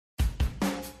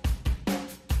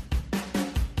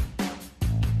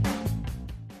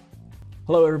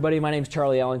Hello everybody, my name is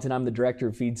Charlie Ellington. I'm the Director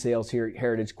of Feed Sales here at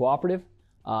Heritage Cooperative.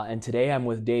 And today I'm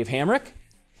with Dave Hamrick,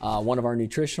 one of our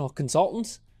nutritional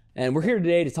consultants. And we're here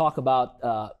today to talk about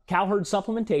cow herd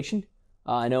supplementation.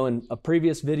 I know in a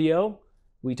previous video,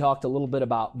 we talked a little bit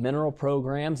about mineral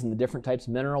programs and the different types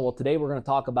of mineral. Well, today we're going to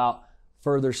talk about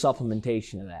further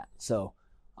supplementation of that. So,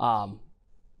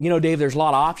 you know, Dave, there's a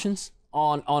lot of options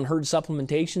on herd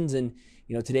supplementations. And,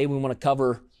 you know, today we want to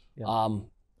cover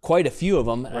quite a few of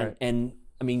them. Right. And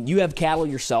I mean, you have cattle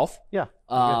yourself. Yeah.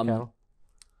 Cattle.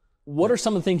 What are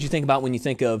some of the things you think about when you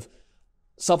think of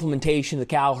supplementation of the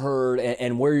cow herd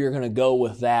and where you're going to go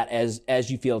with that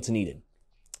as you feel it's needed?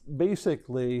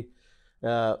 Basically,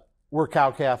 we're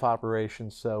cow-calf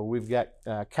operations, so we've got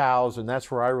cows, and that's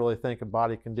where I really think of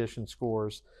body condition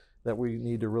scores that we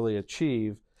need to really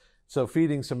achieve. So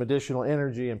feeding some additional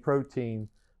energy and protein,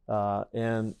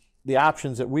 and the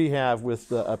options that we have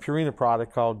with a Purina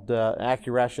product called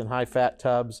AccuRation high-fat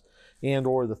tubs and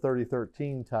or the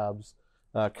 3013 tubs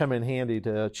come in handy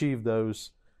to achieve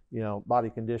those, you know, body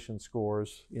condition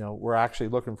scores. You know, we're actually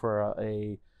looking for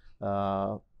a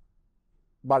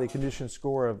body condition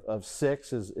score of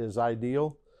 6 is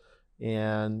ideal.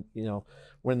 And, you know,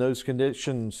 when those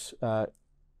conditions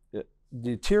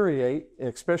deteriorate,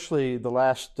 especially the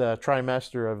last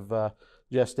trimester of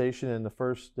gestation and the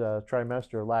first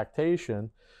trimester of lactation,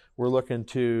 we're looking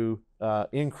to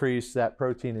increase that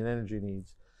protein and energy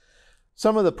needs.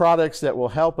 Some of the products that will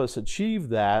help us achieve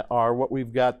that are what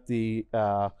we've got, the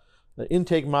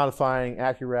intake modifying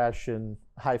AccuRation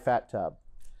high-fat tub.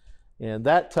 And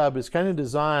that tub is kind of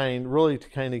designed really to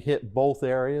kind of hit both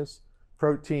areas,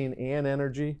 protein and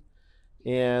energy.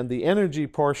 And the energy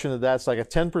portion of that's like a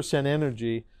 10%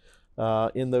 energy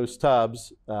in those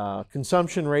tubs.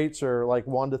 Consumption rates are like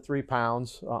 1 to 3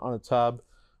 pounds on a tub.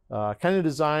 Kind of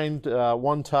designed,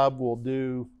 one tub will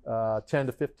do 10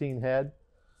 to 15 head.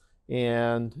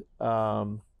 And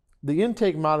the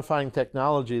intake modifying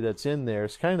technology that's in there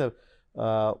is kind of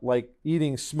like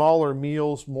eating smaller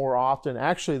meals more often.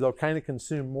 Actually, they'll kind of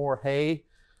consume more hay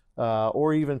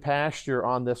or even pasture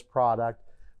on this product,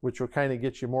 which will kind of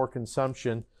get you more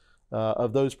consumption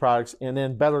of those products, and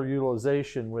then better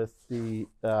utilization with the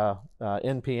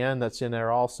NPN that's in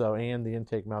there also, and the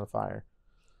intake modifier.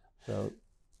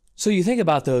 So you think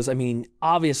about those, I mean,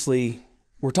 obviously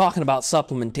we're talking about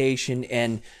supplementation,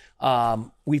 and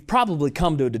we've probably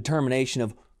come to a determination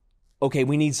of, okay,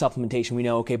 we need supplementation. We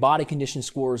know, okay, body condition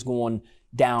score is going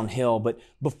downhill, but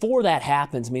before that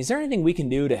happens, I mean, is there anything we can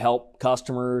do to help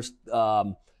customers,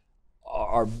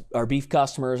 our beef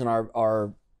customers and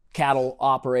our cattle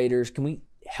operators? Can we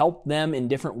help them in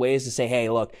different ways to say, hey,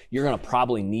 look, you're going to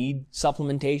probably need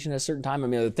supplementation at a certain time? I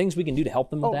mean, are there things we can do to help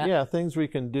them with that? Yeah, things we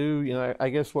can do. You know, I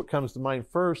guess what comes to mind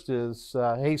first is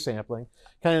hay sampling,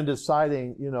 kind of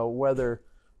deciding, you know, whether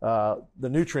the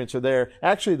nutrients are there.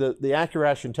 Actually, the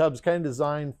AccuRation tub is kind of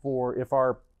designed for if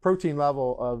our protein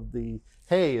level of the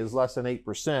hay is less than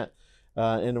 8%,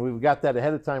 and we've got that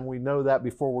ahead of time. We know that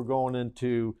before we're going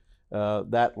into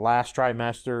that last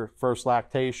trimester, first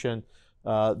lactation,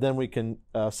 then we can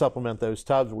supplement those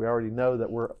tubs. We already know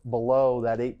that we're below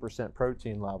that 8%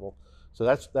 protein level. So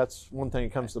that's one thing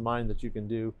that comes to mind that you can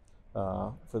do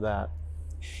for that.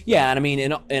 Yeah, and I mean,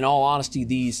 in all honesty,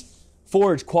 these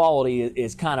forage quality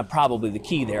is kind of probably the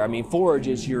key there. I mean, forage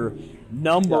is your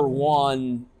number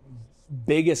one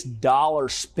biggest dollar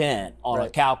spent on a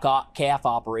cow-calf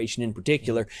operation in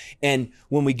particular. And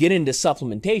when we get into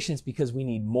supplementation, it's because we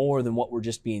need more than what we're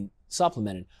just being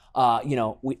supplemented. You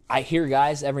know, I hear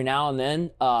guys every now and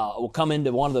then will come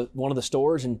into one of the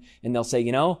stores and they'll say,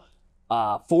 you know,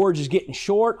 forage is getting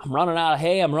short. I'm running out of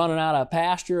hay. I'm running out of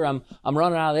pasture. I'm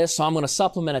running out of this, so I'm going to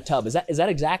supplement a tub. Is that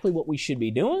exactly what we should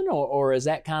be doing, or is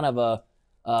that kind of a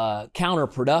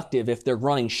counterproductive if they're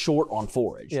running short on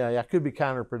forage? Yeah, it could be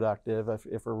counterproductive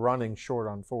if we're running short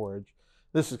on forage.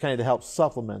 This is kind of to help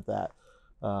supplement that.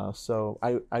 So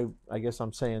I guess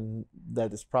I'm saying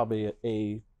that it's probably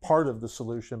a part of the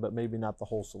solution, but maybe not the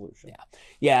whole solution.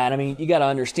 Yeah, and I mean, you got to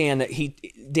understand that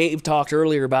Dave talked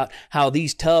earlier about how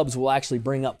these tubs will actually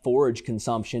bring up forage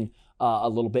consumption a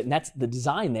little bit, and that's the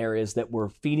design there, is that we're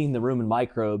feeding the rumen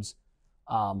microbes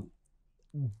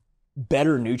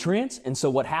better nutrients, and so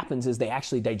what happens is they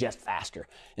actually digest faster,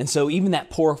 and so even that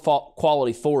poor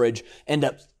quality forage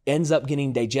ends up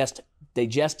getting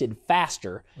digested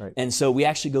faster, and so we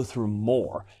actually go through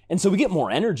more, and so we get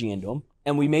more energy into them,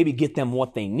 and we maybe get them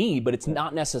what they need, but it's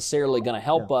not necessarily going to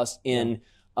help us in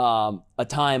a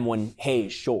time when hay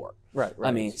is short. Right.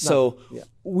 I mean,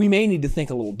 we may need to think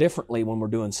a little differently when we're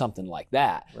doing something like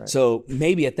that. Right. So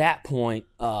maybe at that point,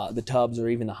 the tubs or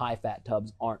even the high-fat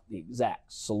tubs aren't the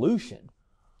exact solution.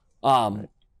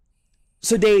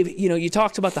 So Dave, you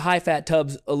talked about the high fat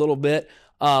tubs a little bit.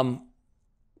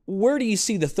 Where do you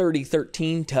see the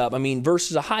 3013 tub? I mean,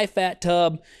 versus a high fat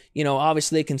tub,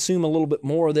 obviously they consume a little bit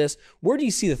more of this. Where do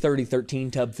you see the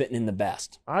 3013 tub fitting in the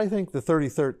best? I think the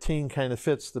 3013 kind of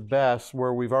fits the best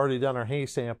where we've already done our hay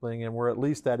sampling and we're at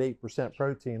least at 8%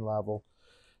 protein level.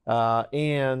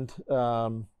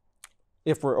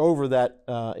 If we're over that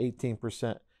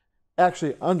 18%,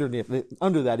 actually under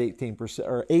that 18%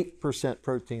 or 8%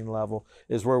 protein level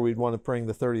is where we'd want to bring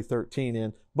the 3013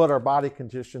 in. But our body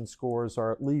condition scores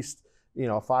are at least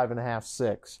 5.5,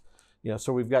 6.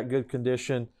 So we've got good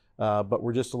condition, but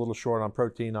we're just a little short on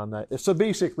protein on that. So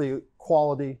basically,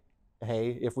 quality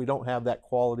hay. If we don't have that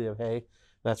quality of hay,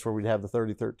 that's where we'd have the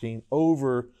 3013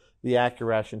 over the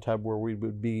AccuRation tub, where we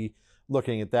would be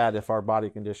looking at that if our body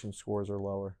condition scores are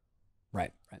lower.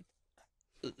 Right.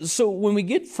 So when we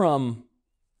get from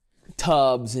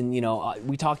tubs and,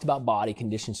 we talked about body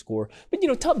condition score, but,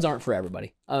 tubs aren't for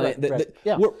everybody.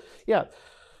 Yeah.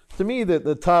 To me,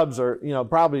 the tubs are,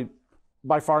 probably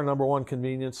by far number one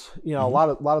convenience. A lot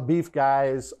of beef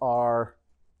guys are,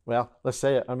 well, let's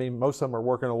say it. I mean, most of them are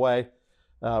working away,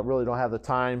 really don't have the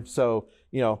time. So,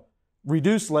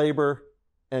 reduced labor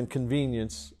and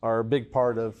convenience are a big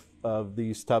part of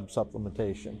these tub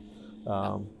supplementation.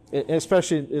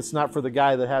 Especially, it's not for the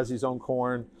guy that has his own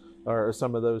corn or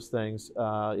some of those things.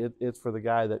 It's for the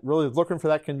guy that really is looking for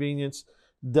that convenience,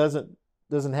 doesn't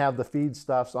have the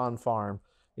feedstuffs on farm,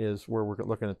 is where we're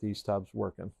looking at these tubs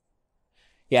working.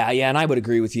 Yeah, and I would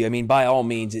agree with you. I mean, by all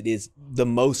means, it is the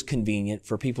most convenient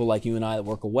for people like you and I that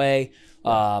work away.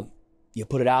 You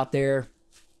put it out there,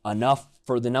 enough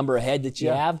for the number of head that you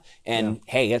have, and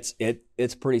hey,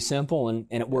 it's pretty simple and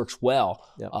it works well.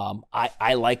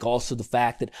 I like also the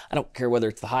fact that I don't care whether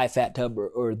it's the high fat tub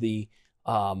or the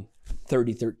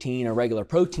 3013 or regular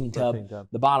protein tub.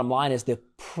 The bottom line is they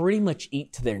pretty much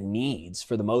eat to their needs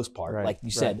for the most part. Like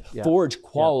you said, forage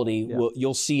quality,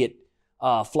 you'll see it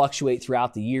fluctuate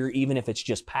throughout the year, even if it's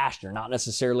just pasture, not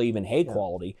necessarily even hay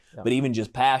quality, but even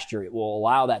just pasture, it will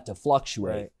allow that to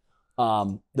fluctuate.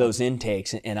 Those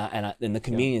intakes and the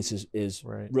convenience is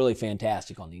really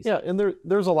fantastic on these. Yeah, and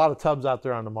there's a lot of tubs out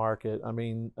there on the market. I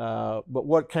mean, but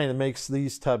what kind of makes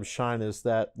these tubs shine is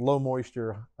that low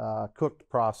moisture cooked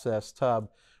process tub,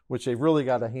 which they've really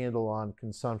got a handle on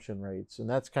consumption rates, and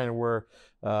that's kind of where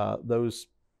those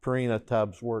Purina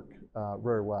tubs work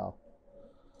very well.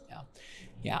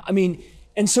 Yeah. I mean,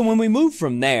 and so when we move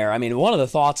from there, I mean, one of the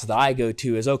thoughts that I go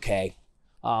to is, okay,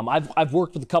 I've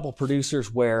worked with a couple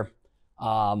producers where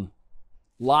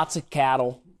lots of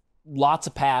cattle, lots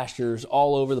of pastures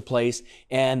all over the place.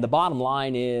 And the bottom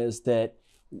line is that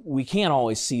we can't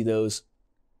always see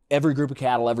every group of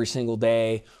cattle every single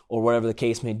day or whatever the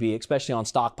case may be, especially on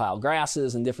stockpile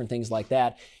grasses and different things like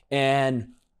that. And,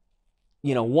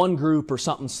 one group or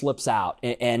something slips out.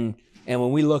 And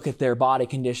when we look at their body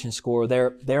condition score,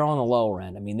 they're on the lower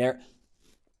end. I mean,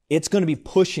 it's going to be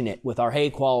pushing it with our hay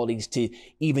qualities to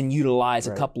even utilize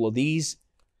a couple of these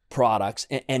products.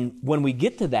 And when we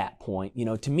get to that point,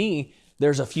 to me,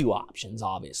 there's a few options,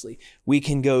 obviously. We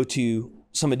can go to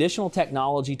some additional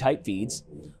technology type feeds,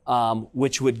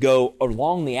 which would go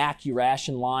along the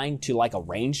AccuRation line to like a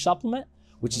range supplement,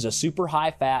 which is a super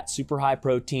high fat, super high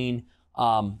protein,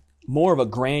 more of a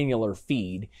granular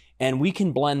feed. And we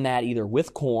can blend that either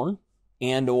with corn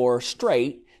and or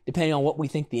straight, depending on what we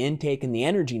think the intake and the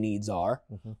energy needs are,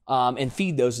 and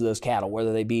feed those to those cattle,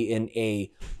 whether they be in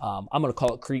a, I'm going to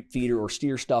call it creep feeder or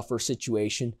steer stuffer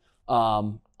situation.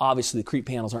 Obviously, the creep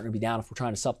panels aren't going to be down if we're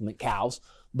trying to supplement cows,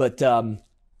 but we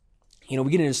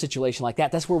get into a situation like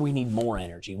that. That's where we need more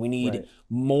energy. We need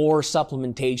more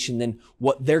supplementation than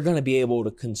what they're going to be able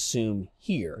to consume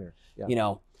here.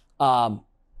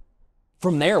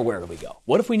 From there, where do we go?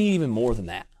 What if we need even more than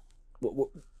that?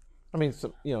 I mean,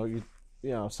 so,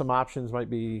 some options might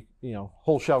be,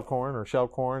 whole shell corn or shell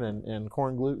corn and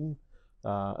corn gluten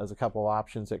as a couple of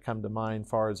options that come to mind as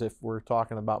far as if we're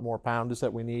talking about more poundage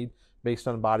that we need based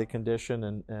on body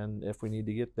condition and if we need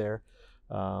to get there.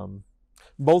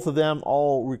 Both of them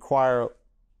all require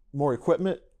more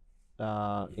equipment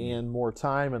and more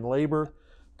time and labor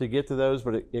to get to those,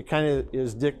 but it kind of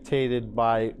is dictated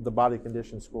by the body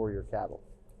condition score of your cattle.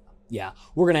 Yeah,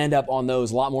 we're going to end up on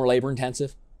those a lot more labor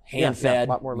intensive. Hand fed,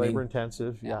 a lot more labor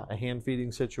intensive. Hand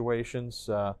feeding situations.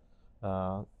 So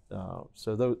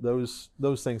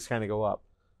those things kind of go up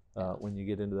when you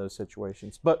get into those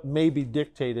situations, but may be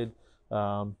dictated,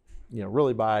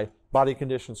 really by body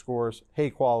condition scores,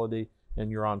 hay quality, and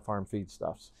your on-farm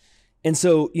feedstuffs. And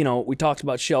so, we talked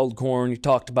about shelled corn. You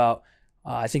talked about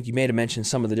I think you may have mentioned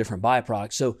some of the different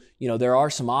byproducts. So, there are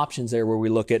some options there where we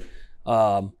look at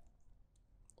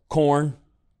corn,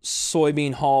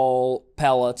 soybean hull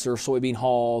pellets or soybean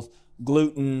hulls,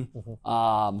 gluten,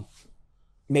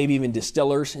 maybe even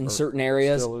distillers in certain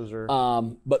areas.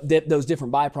 But those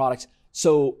different byproducts.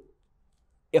 So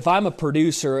if I'm a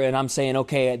producer and I'm saying,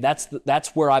 okay, that's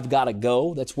where I've got to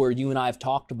go. That's where you and I have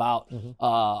talked about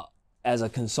as a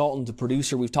consultant to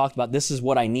producer. We've talked about this is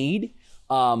what I need.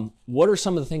 What are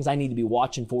some of the things I need to be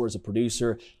watching for as a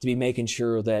producer to be making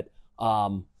sure that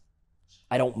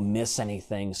I don't miss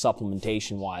anything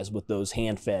supplementation-wise with those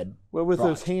hand-fed Well, with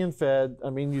products? those hand-fed, I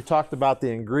mean, you talked about the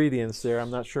ingredients there.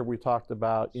 I'm not sure we talked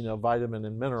about, vitamin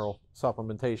and mineral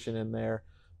supplementation in there.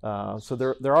 So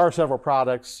there are several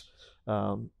products,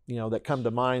 that come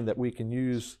to mind that we can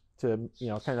use to,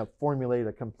 kind of formulate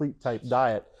a complete type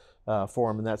diet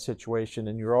for them in that situation.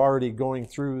 And you're already going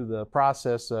through the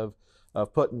process of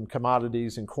putting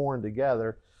commodities and corn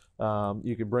together.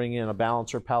 You could bring in a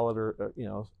balancer pellet or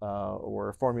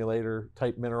a formulator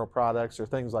type mineral products or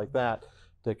things like that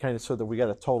to kind of so that we got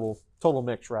a total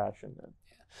mix ration then.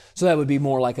 So that would be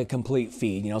more like a complete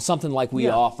feed, something like we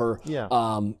offer.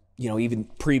 Even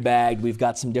pre-bagged. We've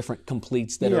got some different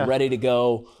completes that are ready to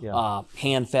go.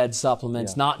 Hand-fed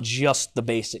supplements, not just the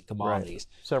basic commodities.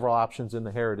 Right. Several options in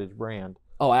the Heritage brand.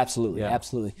 Oh, absolutely,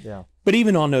 absolutely. Yeah. But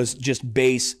even on those just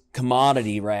base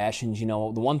commodity rations, the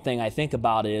one thing I think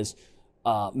about is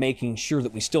making sure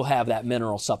that we still have that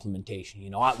mineral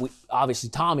supplementation. Obviously,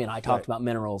 Tommy and I talked about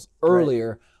minerals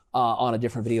earlier on a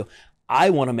different video. I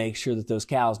want to make sure that those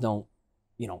cows don't,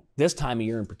 this time of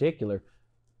year in particular,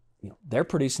 they're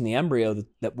producing the embryo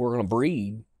that we're going to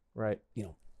breed. Right.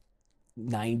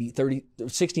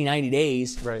 60, 90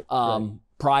 days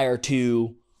prior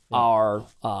to our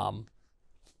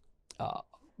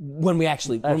when we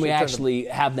actually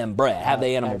have them bred, have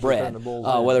the animal bred,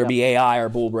 whether it be AI or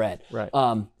bull bred. Right.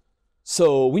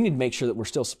 So we need to make sure that we're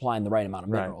still supplying the right amount of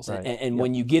minerals. And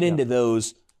when you get into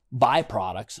those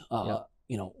byproducts,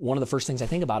 one of the first things I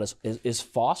think about is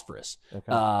phosphorus.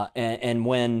 Okay. And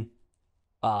when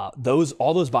all those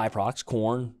byproducts,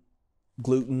 corn,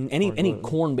 gluten, any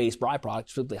corn-based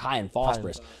byproducts, really high in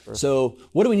phosphorus. So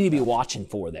what do we need to be watching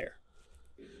for there?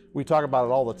 We talk about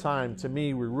it all the time. To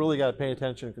me, we really got to pay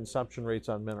attention to consumption rates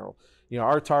on mineral.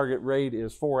 Our target rate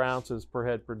is 4 ounces per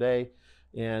head per day,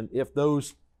 and if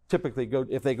those typically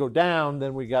if they go down,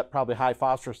 then we got probably high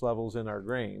phosphorus levels in our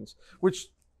grains. Which,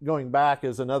 going back,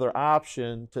 is another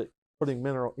option to putting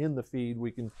mineral in the feed.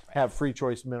 We can have free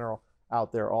choice mineral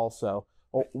out there also,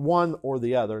 or one or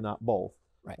the other, not both.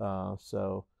 Right.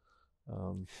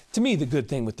 To me, the good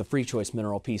thing with the free choice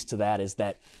mineral piece to that is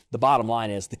that the bottom line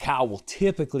is the cow will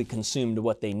typically consume to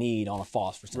what they need on a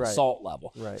phosphorus and salt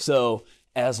level. Right. So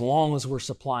as long as we're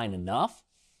supplying enough,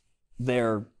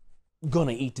 they're going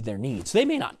to eat to their needs. So they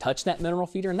may not touch that mineral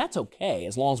feeder, and that's okay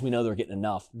as long as we know they're getting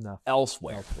enough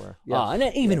elsewhere. Yes.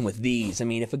 And even with these, I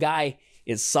mean, if a guy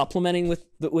is supplementing with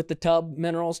the tub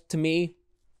minerals, to me,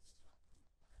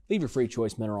 leave your free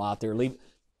choice mineral out there.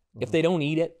 If they don't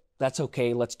eat it, that's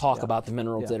okay. Let's talk about the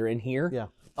minerals that are in here. Yeah.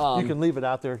 You can leave it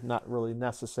out there, not really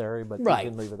necessary, but you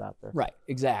can leave it out there. Right,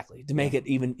 exactly. To make it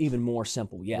even more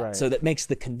simple, So that makes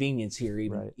the convenience here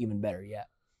even better yet.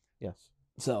 Yes.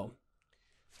 So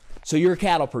you're a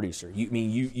cattle producer.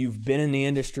 You've been in the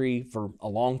industry for a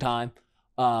long time.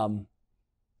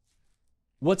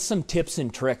 What's some tips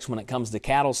and tricks when it comes to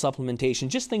cattle supplementation?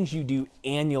 Just things you do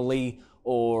annually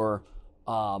or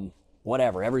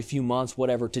whatever, every few months,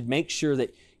 whatever, to make sure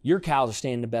that your cows are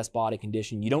staying in the best body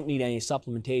condition. You don't need any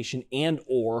supplementation, and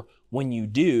or when you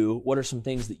do, what are some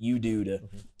things that you do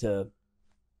to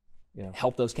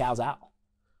help those cows out?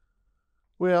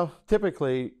 Well,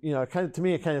 typically, to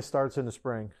me, it kind of starts in the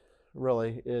spring.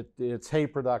 Really, it's hay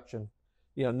production.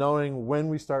 Knowing when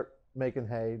we start making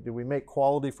hay. Do we make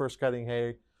quality first cutting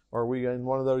hay, or are we in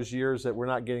one of those years that we're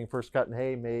not getting first cutting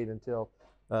hay made until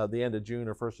the end of June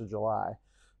or 1st of July?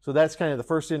 So that's kind of the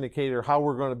first indicator how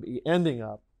we're going to be ending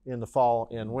up in the fall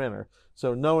and winter.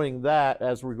 So knowing that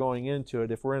as we're going into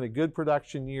it, if we're in a good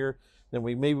production year, then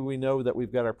we know that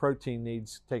we've got our protein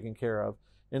needs taken care of.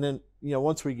 And then,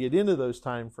 once we get into those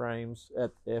time frames,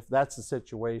 if that's the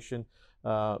situation,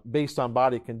 based on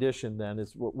body condition, then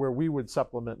is where we would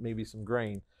supplement maybe some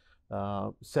grain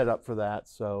set up for that.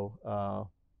 So,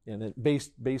 and it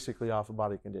basically off of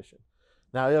body condition.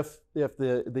 Now, if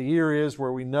the year is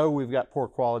where we know we've got poor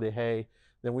quality hay,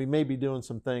 then we may be doing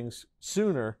some things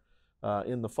sooner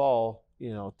in the fall,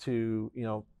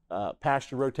 to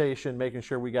pasture rotation, making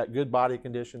sure we got good body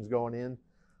conditions going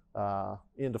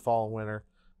into fall and winter.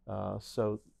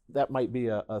 So that might be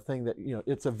a thing that,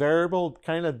 it's a variable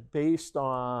kind of based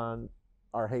on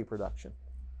our hay production.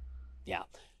 Yeah.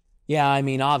 Yeah, I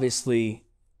mean, obviously,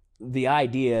 the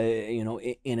idea,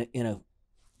 in a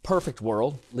perfect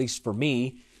world, at least for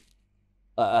me,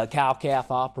 a cow-calf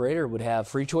operator would have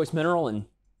free choice mineral and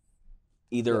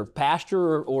either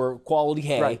pasture or quality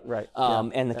hay. Right.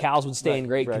 And the cows would stay in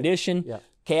great condition. Yeah.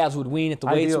 Calves would wean at the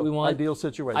weights that we want. Ideal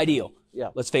situation. Ideal. Yeah.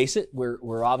 Let's face it,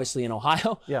 we're obviously in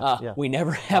Ohio. Yeah. We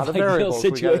never have of ideal variables.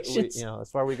 situations.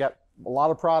 That's why we got a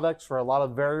lot of products for a lot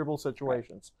of variable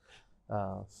situations.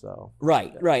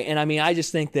 Right. And I mean, I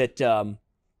just think that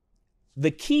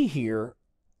the key here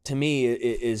to me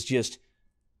is just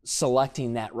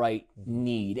selecting that right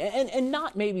need, and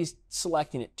not maybe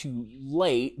selecting it too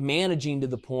late, managing to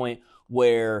the point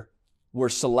where we're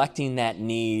selecting that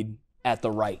need at the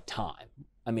right time.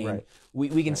 I mean,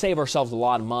 we can save ourselves a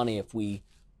lot of money if we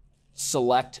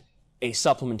select a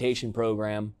supplementation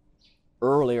program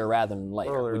earlier rather than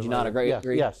later. Would you not agree?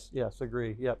 Yes,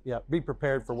 agree. Yep. Be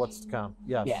prepared for what's to come.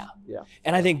 Yes. Yeah.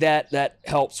 And I think that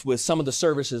helps with some of the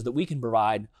services that we can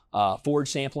provide, forage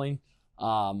sampling,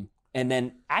 and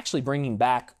then actually bringing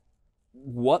back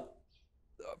what,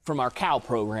 from our cow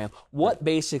program, what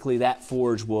basically that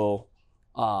forage will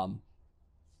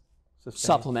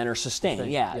supplement or sustain.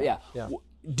 Yeah.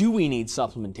 Do we need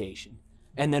supplementation?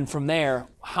 And then from there,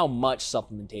 how much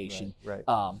supplementation? Right.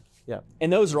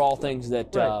 And those are all things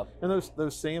that. And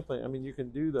those sampling. I mean, you can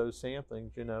do those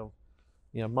samplings,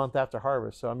 month after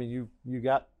harvest. So I mean, you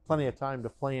got plenty of time to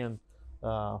plan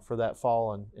for that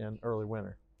fall and early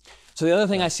winter. So the other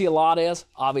thing I see a lot is,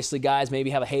 obviously, guys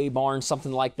maybe have a hay barn,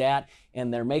 something like that,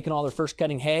 and they're making all their first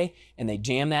cutting hay, and they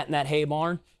jam that in that hay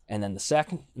barn, and then the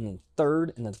second, and then the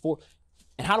third, and then the fourth.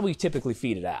 And how do we typically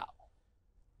feed it out?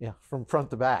 Yeah, from front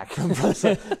to back.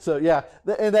 so yeah,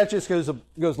 and that just goes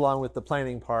along with the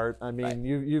planning part. I mean,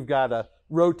 you've got to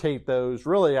rotate those.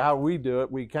 Really, how we do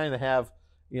it, we kind of have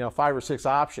 5 or 6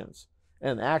 options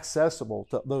and accessible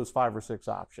to those 5 or 6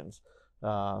 options.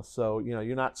 So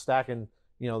you're not stacking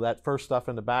that first stuff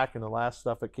in the back and the last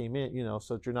stuff that came in.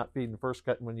 So that you're not feeding the first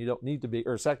cutting when you don't need to be,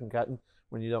 or second cutting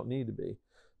when you don't need to be.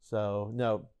 So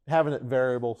no, having it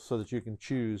variable so that you can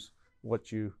choose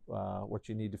what you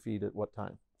need to feed at what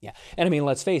time. Yeah, and I mean,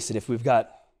 let's face it, if we've got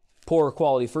poorer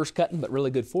quality first cutting but really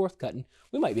good fourth cutting,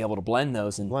 we might be able to blend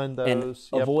those and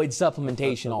avoid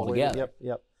supplementation altogether.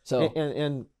 Yep. So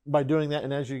and by doing that,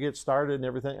 and as you get started and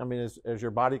everything, I mean, as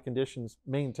your body conditions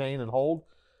maintain and hold,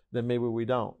 then maybe we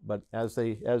don't. But as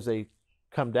they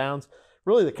come down,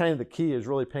 really the key is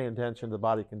really paying attention to the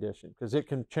body condition, because it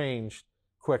can change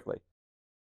quickly.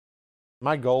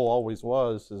 My goal always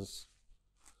is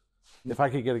if I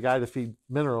could get a guy to feed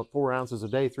mineral 4 ounces a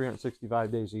day,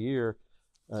 365 days a year,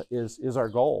 is our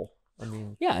goal. I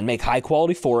mean, and make high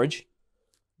quality forage.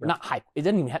 Not high. It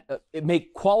doesn't even have, it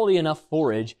make quality enough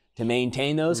forage to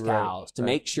maintain those cows, to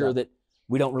make sure that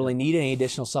we don't really need any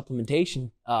additional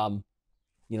supplementation.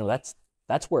 That's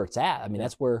where it's at. I mean,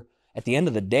 that's where at the end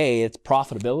of the day, it's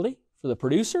profitability for the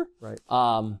producer. Right.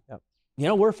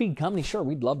 We're a feed company. Sure,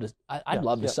 we'd love to. I'd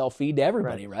love to sell feed to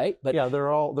everybody, right? But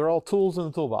they're all tools in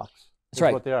the toolbox. That's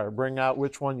right. What they are. Bring out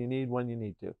which one you need when you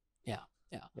need to. Yeah.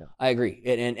 I agree,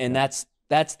 and that's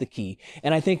the key.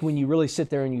 And I think when you really sit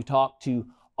there and you talk to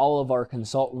all of our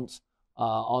consultants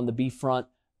on the beef front,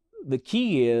 the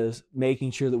key is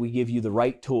making sure that we give you the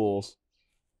right tools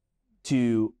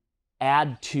to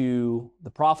add to the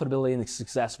profitability and the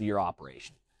success of your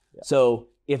operation. Yeah. So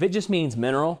if it just means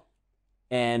mineral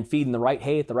and feeding the right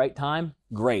hay at the right time,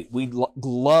 great. We'd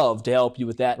love to help you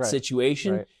with that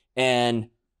situation and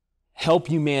help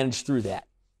you manage through that.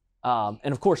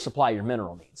 And of course, supply your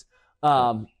mineral needs.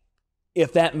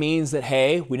 If that means that,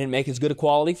 hey, we didn't make as good a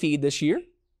quality feed this year,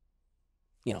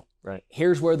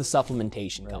 here's where the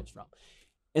supplementation comes from.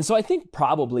 And so I think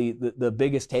probably the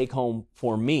biggest take home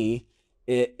for me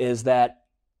is that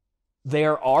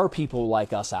there are people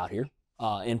like us out here,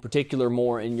 in particular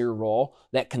more in your role,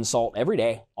 that consult every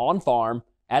day on farm,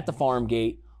 at the farm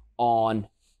gate, on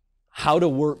how to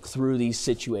work through these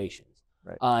situations.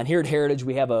 Right. And here at Heritage,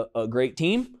 we have a great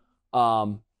team,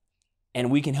 and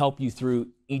we can help you through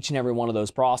each and every one of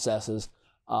those processes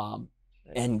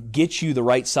and get you the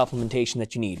right supplementation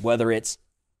that you need, whether it's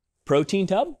protein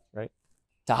tub,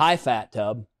 to high-fat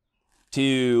tub,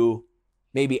 to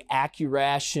maybe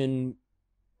AccuRation,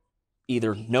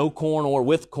 either no corn or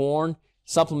with corn,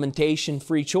 supplementation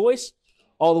free choice,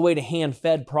 all the way to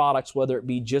hand-fed products, whether it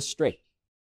be just straight.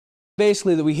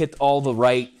 Basically, that we hit all the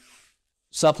right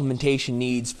supplementation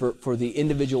needs for the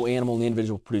individual animal and the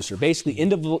individual producer. Basically,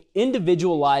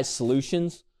 individualized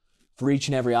solutions for each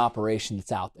and every operation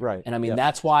that's out there. Right. And I mean,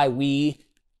 that's why we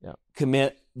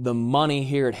commit the money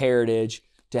here at Heritage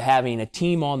to having a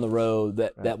team on the road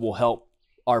that will help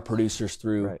our producers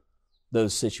through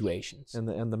those situations. And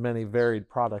the many varied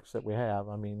products that we have.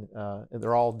 I mean,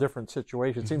 they're all different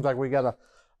situations. It seems like we got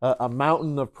a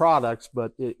mountain of products,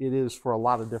 but it is for a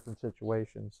lot of different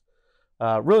situations.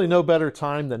 Really no better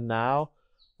time than now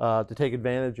to take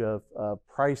advantage of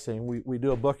pricing. We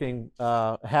do a booking,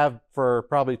 have for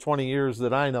probably 20 years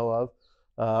that I know of,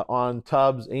 on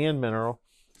tubs and mineral,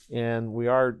 and we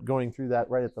are going through that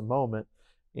right at the moment.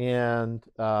 And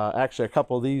actually a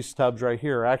couple of these tubs right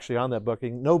here are actually on that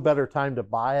booking. No better time to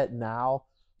buy it now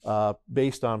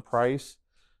based on price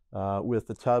with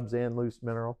the tubs and loose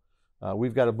mineral.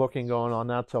 We've got a booking going on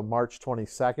now till March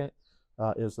 22nd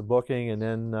is the booking, and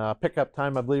then pickup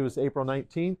time I believe is April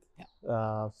 19th.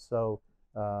 So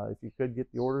if you could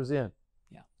get the orders in.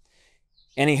 Yeah.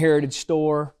 Any Heritage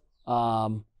store,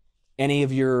 any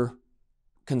of your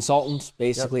consultants,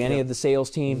 basically any of the sales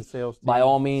team, by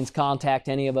all means contact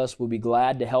any of us. We'll be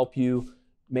glad to help you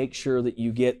make sure that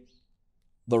you get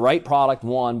the right product,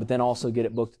 one, but then also get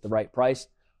it booked at the right price.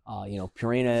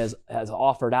 Purina has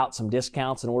offered out some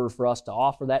discounts in order for us to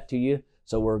offer that to you.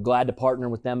 So we're glad to partner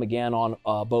with them again on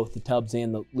both the tubs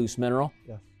and the loose mineral.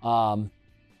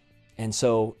 And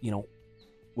so,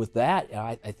 with that,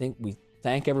 I think we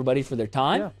thank everybody for their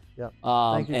time.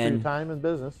 Thank you for your time and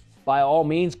business. By all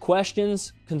means,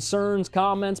 questions, concerns,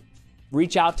 comments,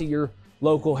 reach out to your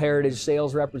local Heritage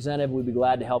sales representative. We'd be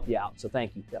glad to help you out. So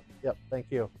thank you. Thank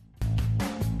you.